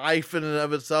life in and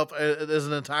of itself as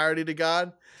an entirety to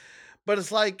God. But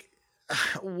it's like,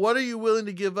 what are you willing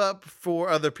to give up for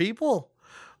other people?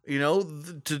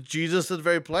 To Jesus said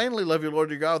very plainly, love your Lord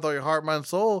your God with all your heart, mind,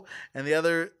 soul, and the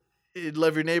other,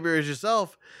 love your neighbor as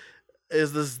yourself. They're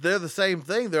the same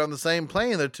thing. They're on the same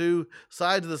plane. They're two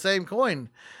sides of the same coin.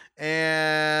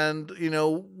 And,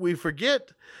 we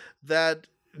forget that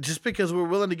just because we're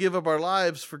willing to give up our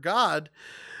lives for God,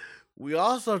 we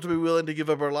also have to be willing to give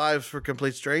up our lives for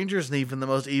complete strangers and even the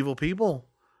most evil people,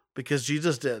 because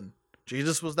Jesus did.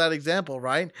 Jesus was that example,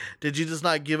 right? Did Jesus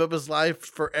not give up his life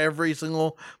for every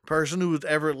single person who's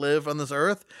ever lived on this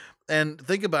earth? And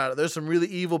think about it. There's some really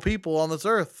evil people on this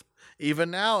earth.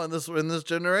 Even now in this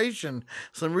generation,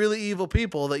 some really evil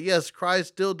people that, yes, Christ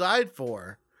still died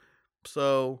for.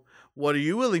 So what are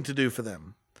you willing to do for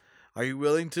them? Are you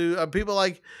willing to, people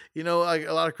like a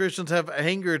lot of Christians have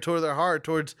anger toward their heart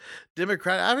towards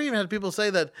Democrat. I've even had people say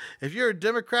that if you're a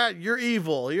Democrat, you're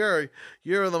evil. You're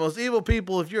the most evil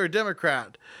people if you're a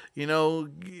Democrat.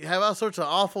 Have all sorts of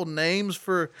awful names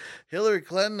for Hillary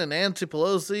Clinton and Nancy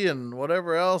Pelosi and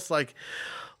whatever else, like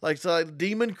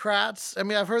Democrats. I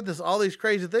mean, I've heard all these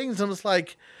crazy things. I'm just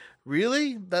like,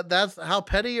 really? That's how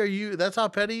petty are you? That's how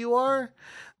petty you are?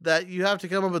 That you have to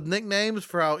come up with nicknames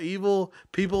for how evil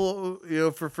people,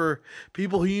 for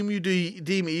people whom you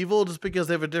deem evil just because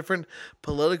they have a different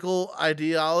political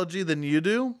ideology than you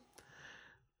do?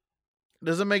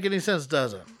 Doesn't make any sense,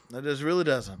 does it? It just really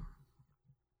doesn't.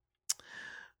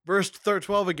 Verse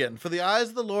 12 again. For the eyes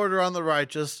of the Lord are on the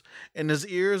righteous, and his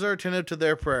ears are attentive to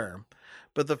their prayer.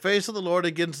 But the face of the Lord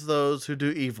against those who do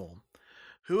evil.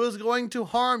 Who is going to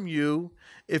harm you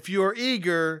if you are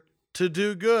eager to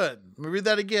do good? Let me read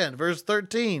that again. Verse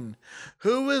 13.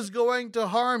 Who is going to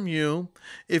harm you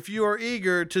if you are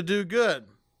eager to do good?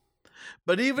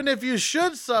 But even if you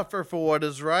should suffer for what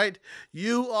is right,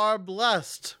 you are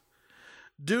blessed.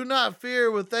 Do not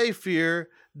fear what they fear.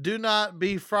 Do not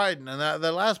be frightened. And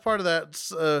that last part of that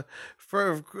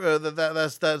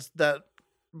that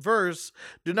verse,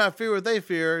 do not fear what they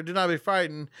fear, do not be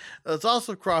frightened. It's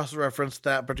also cross-referenced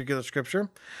that particular scripture.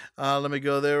 Let me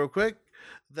go there real quick.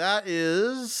 That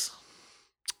is,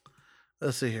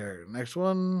 let's see here. Next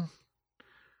one.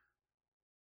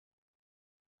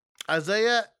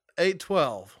 Isaiah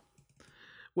 8:12,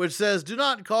 which says, do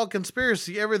not call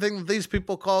conspiracy everything that these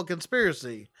people call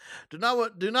conspiracy. Do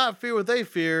not fear what they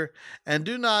fear, and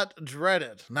do not dread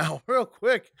it. Now, real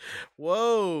quick.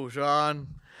 Whoa,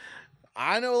 Sean.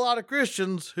 I know a lot of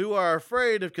Christians who are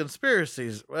afraid of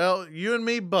conspiracies. Well, you and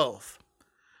me both.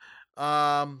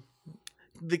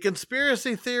 The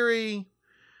conspiracy theory,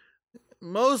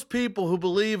 most people who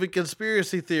believe in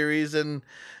conspiracy theories and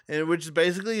which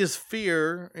basically is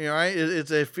fear, right? It's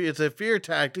a fear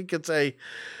tactic. It's I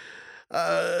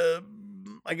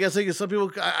guess you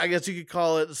could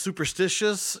call it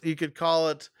superstitious. You could call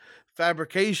it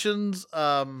fabrications.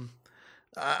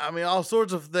 I mean, all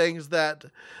sorts of things that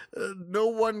no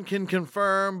one can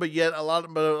confirm, but yet a lot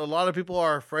of people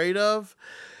are afraid of.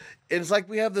 And it's like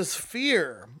we have this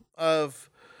fear of,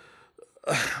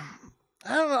 I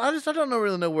don't know. I don't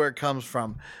really know where it comes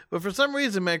from, but for some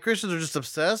reason, man, Christians are just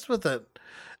obsessed with it.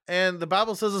 And the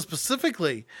Bible says it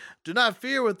specifically: do not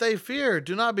fear what they fear.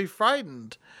 Do not be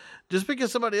frightened. Just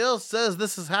because somebody else says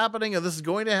this is happening or this is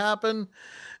going to happen,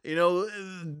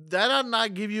 that ought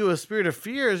not give you a spirit of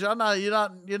fear. You ought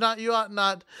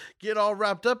not get all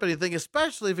wrapped up in anything,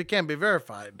 especially if it can't be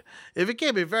verified. If it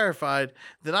can't be verified,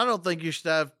 then I don't think you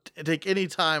should take any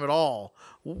time at all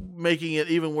making it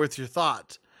even worth your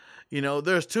thought.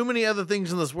 There's too many other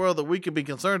things in this world that we could be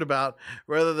concerned about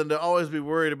rather than to always be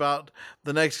worried about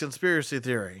the next conspiracy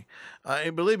theory.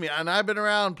 And believe me, and I've been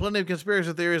around plenty of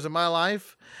conspiracy theories in my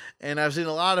life, and I've seen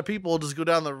a lot of people just go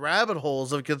down the rabbit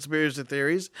holes of conspiracy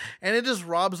theories, and it just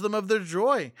robs them of their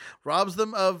joy, robs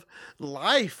them of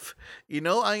life.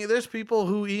 There's people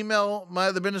who email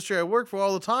the ministry I work for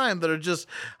all the time that are just,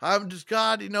 I'm just,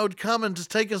 God, come and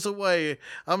just take us away.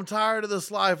 I'm tired of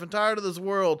this life. I'm tired of this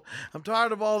world. I'm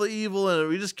tired of all the evil in it.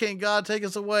 We just can't, God, take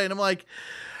us away. And I'm like,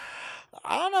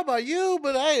 I don't know about you,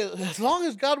 but hey, as long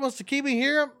as God wants to keep me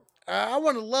here, I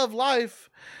want to love life,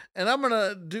 and I'm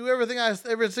gonna do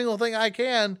every single thing I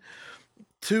can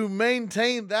to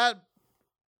maintain that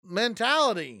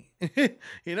mentality.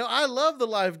 I love the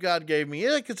life God gave me.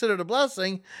 I consider it a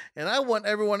blessing, and I want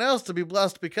everyone else to be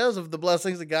blessed because of the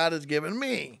blessings that God has given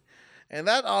me. And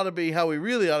that ought to be how we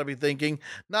really ought to be thinking,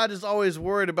 not just always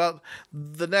worried about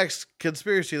the next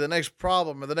conspiracy, the next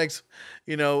problem, or the next,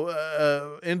 end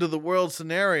of the world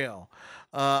scenario.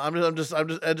 I'm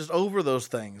just over those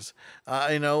things.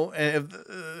 And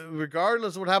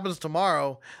regardless of what happens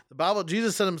tomorrow, the Bible,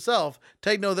 Jesus said himself,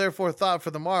 take no therefore thought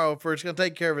for the morrow, for it's going to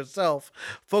take care of itself.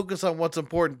 Focus on what's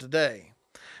important today.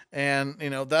 And,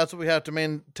 that's what we have to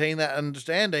maintain, that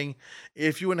understanding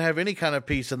if you want to have any kind of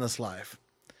peace in this life.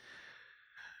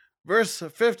 Verse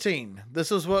 15.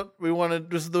 This is what we wanted.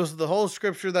 This is the whole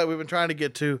scripture that we've been trying to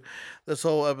get to this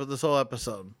whole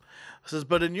episode. It says,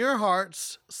 but in your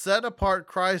hearts set apart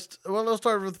Christ. Well, let's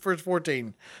start with verse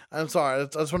 14. I'm sorry. I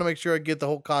just want to make sure I get the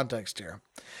whole context here.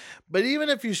 But even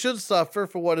if you should suffer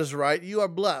for what is right, you are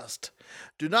blessed.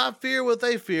 Do not fear what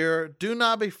they fear. Do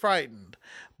not be frightened.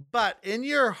 But in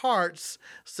your hearts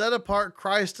set apart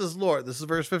Christ as Lord. This is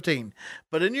verse 15.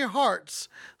 But in your hearts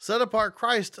set apart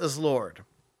Christ as Lord.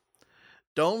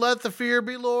 Don't let the fear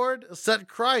be Lord. Set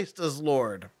Christ as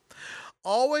Lord.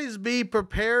 Always be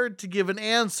prepared to give an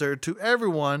answer to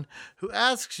everyone who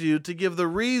asks you to give the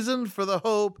reason for the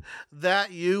hope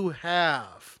that you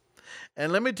have.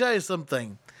 And let me tell you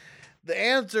something. The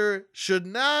answer should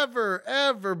never,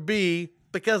 ever be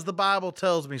because the Bible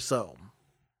tells me so.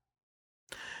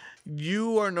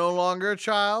 You are no longer a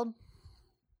child.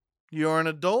 You're an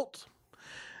adult.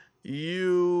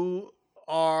 You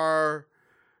are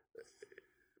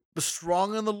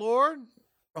strong in the Lord.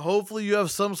 Hopefully you have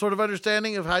some sort of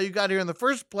understanding of how you got here in the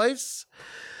first place.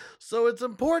 So it's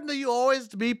important that you always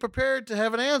be prepared to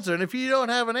have an answer. And if you don't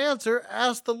have an answer,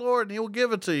 ask the Lord and he will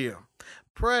give it to you.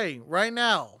 Pray right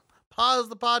now. Pause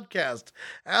the podcast.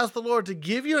 Ask the Lord to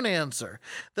give you an answer.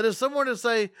 That if someone to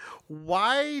say,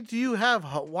 why do you have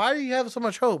so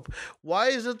much hope? Why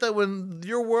is it that when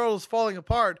your world is falling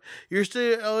apart, you're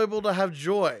still able to have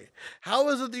joy? How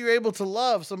is it that you're able to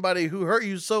love somebody who hurt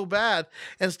you so bad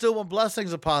and still want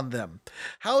blessings upon them?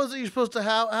 How is it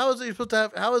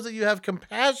you have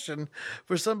compassion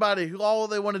for somebody who all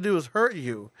they want to do is hurt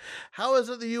you? How is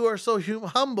it that you are so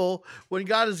humble when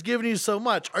God has given you so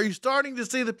much? Are you starting to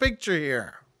see the picture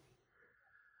here?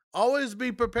 Always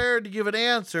be prepared to give an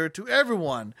answer to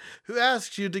everyone who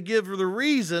asks you to give the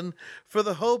reason for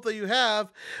the hope that you have,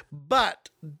 but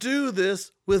do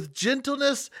this with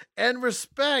gentleness and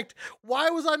respect. Why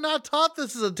was I not taught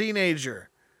this as a teenager?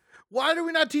 Why are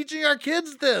we not teaching our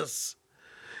kids this?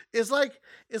 It's like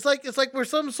we're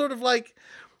some sort of like,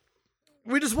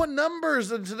 we just want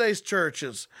numbers in today's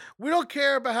churches. We don't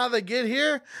care about how they get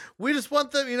here. We just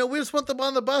want them, we just want them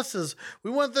on the buses.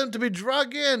 We want them to be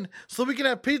drug in so we can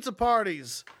have pizza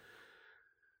parties.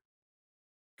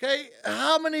 Okay,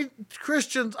 how many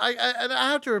Christians? I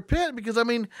have to repent because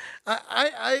when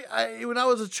I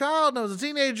was a child and I was a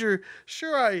teenager,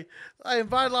 sure I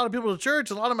invited a lot of people to church.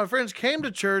 A lot of my friends came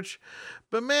to church,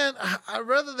 but man,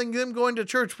 rather than them going to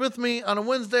church with me on a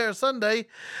Wednesday or Sunday,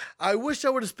 I wish I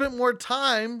would have spent more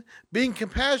time being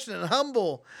compassionate and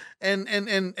humble and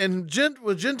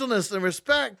with gentleness and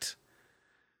respect.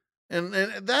 And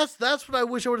that's what I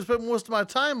wish I would have spent most of my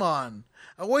time on.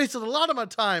 I wasted a lot of my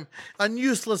time on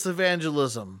useless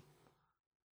evangelism.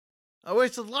 I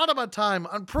wasted a lot of my time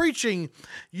on preaching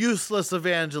useless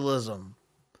evangelism.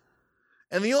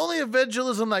 And the only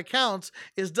evangelism that counts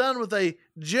is done with a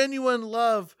genuine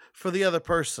love for the other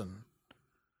person,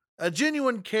 a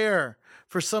genuine care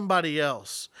for somebody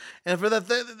else, and for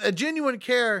that, a genuine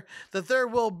care that their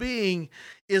well-being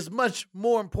is much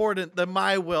more important than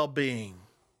my well-being.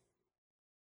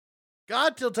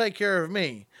 God will take care of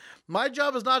me. My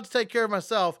job is not to take care of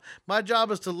myself. My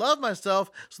job is to love myself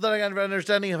so that I can have an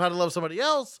understanding of how to love somebody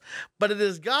else. But it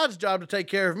is God's job to take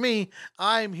care of me.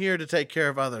 I'm here to take care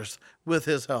of others with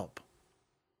his help.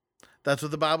 That's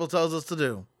what the Bible tells us to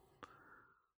do.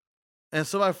 And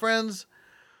so, my friends,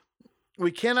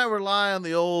 we cannot rely on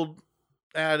the old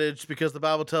adage because the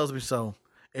Bible tells me so.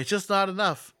 It's just not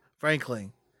enough,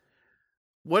 frankly.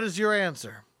 What is your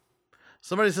answer?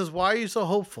 Somebody says, why are you so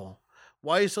hopeful?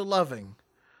 Why are you so loving?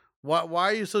 Why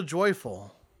are you so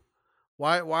joyful?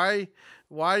 Why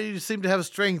do you seem to have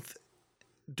strength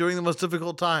during the most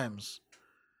difficult times?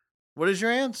 What is your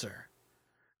answer?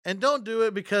 And don't do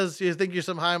it because you think you're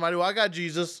some high and mighty. Well, I got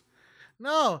Jesus.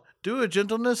 No, do it with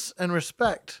gentleness and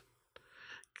respect.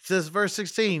 It says verse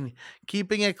 16,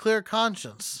 keeping a clear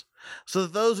conscience. so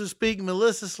that those who speak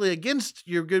maliciously against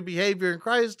your good behavior in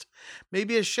Christ may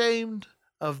be ashamed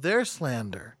of their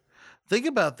slander. Think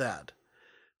about that.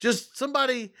 Just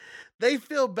somebody, they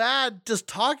feel bad just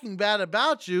talking bad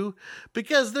about you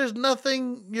because there's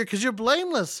nothing, because you're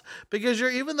blameless. Because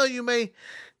even though you may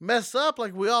mess up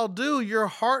like we all do, your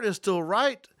heart is still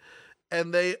right.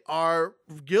 And they are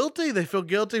guilty. They feel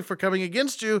guilty for coming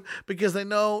against you because they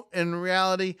know in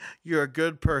reality you're a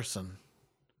good person.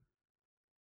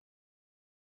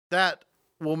 That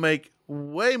will make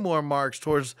way more marks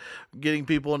towards getting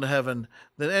people into heaven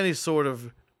than any sort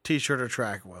of t-shirt or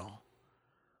track will.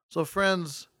 So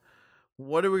friends,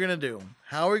 what are we going to do?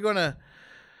 How are we going to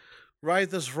right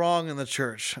this wrong in the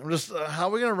church? How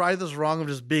are we going to right this wrong of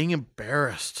just being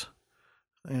embarrassed?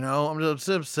 I'm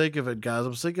sick of it, guys.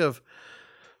 I'm sick of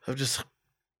just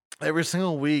every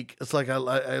single week. It's like I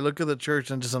look at the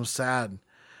church and I'm sad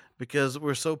because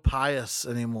we're so pious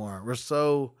anymore. We're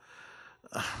so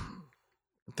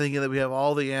thinking that we have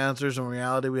all the answers. In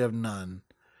reality, we have none.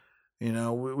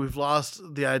 We've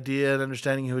lost the idea and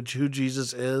understanding who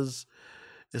Jesus is.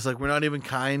 It's like we're not even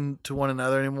kind to one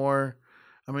another anymore.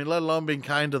 I mean, let alone being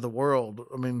kind to the world.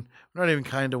 I mean, we're not even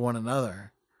kind to one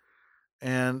another.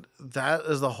 And that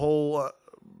is the whole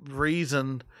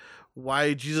reason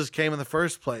why Jesus came in the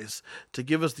first place, to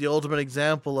give us the ultimate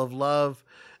example of love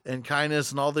and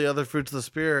kindness and all the other fruits of the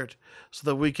Spirit, so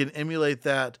that we can emulate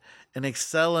that and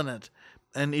excel in it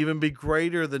and even be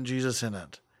greater than Jesus in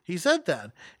it. He said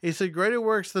that. He said, greater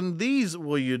works than these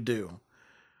will you do.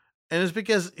 And it's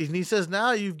because he says, now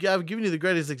I've given you the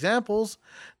greatest examples.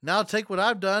 Now take what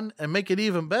I've done and make it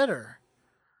even better.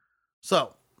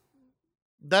 So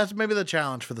that's maybe the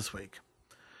challenge for this week,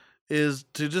 is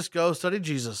to just go study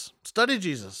Jesus. Study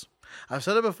Jesus. I've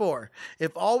said it before.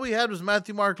 If all we had was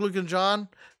Matthew, Mark, Luke, and John,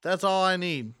 that's all I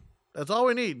need. That's all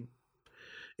we need.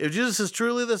 If Jesus is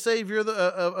truly the Savior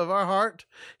of our heart,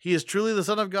 he is truly the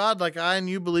Son of God, like I and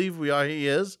you believe he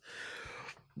is,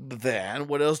 then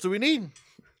what else do we need?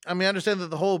 I mean, I understand that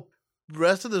the whole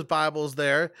rest of this Bible is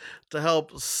there to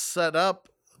help set up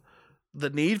the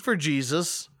need for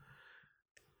Jesus,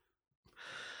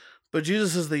 but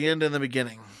Jesus is the end and the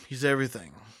beginning. He's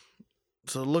everything.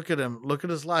 So look at him. Look at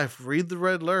his life. Read the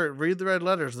red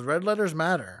letters. The red letters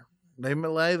matter. They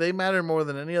matter more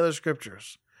than any other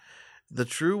scriptures. The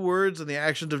true words and the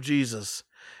actions of Jesus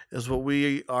is what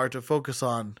we are to focus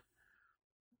on.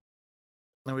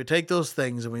 And we take those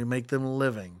things and we make them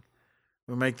living.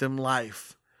 We make them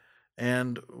life.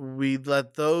 And we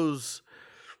let those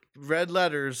red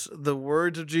letters, the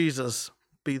words of Jesus,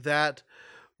 be that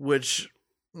which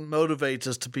motivates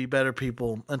us to be better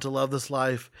people and to love this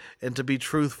life and to be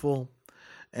truthful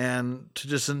and to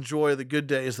just enjoy the good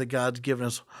days that God's given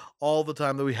us all the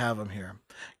time that we have them here,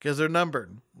 because they're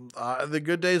numbered. The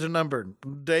good days are numbered.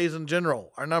 Days in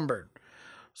general are numbered.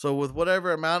 So with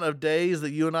whatever amount of days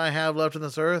that you and I have left on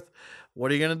this earth, what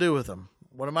are you going to do with them?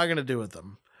 What am I going to do with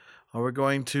them? Are we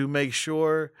going to make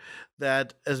sure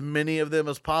that as many of them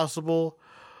as possible,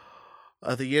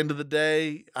 at the end of the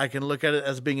day, I can look at it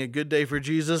as being a good day for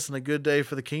Jesus and a good day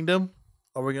for the kingdom?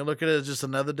 Or are we going to look at it as just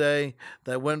another day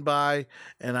that went by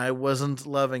and I wasn't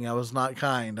loving, I was not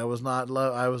kind, I was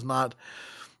not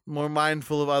more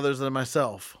mindful of others than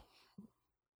myself?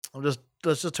 Let's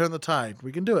just turn the tide.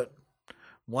 We can do it.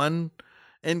 One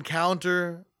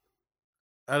encounter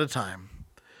at a time.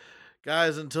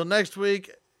 Guys, until next week,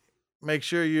 make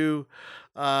sure you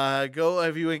go,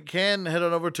 if you can, head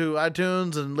on over to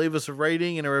iTunes and leave us a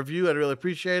rating and a review. I'd really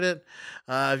appreciate it.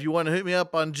 If you want to hit me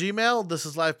up on Gmail,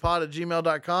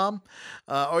 thisislifepod@gmail.com,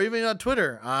 or even on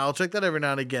Twitter. I'll check that every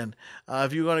now and again.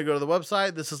 If you want to go to the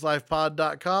website,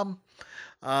 thisislifepod.com,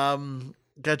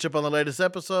 catch up on the latest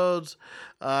episodes.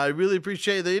 I really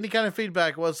appreciate any kind of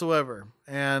feedback whatsoever.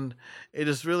 And it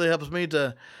just really helps me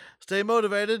to stay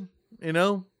motivated.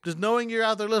 Just knowing you're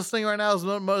out there listening right now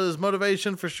is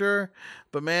motivation for sure.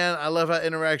 But man, I love that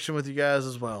interaction with you guys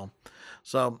as well.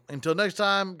 So until next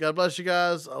time, God bless you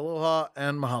guys. Aloha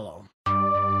and mahalo.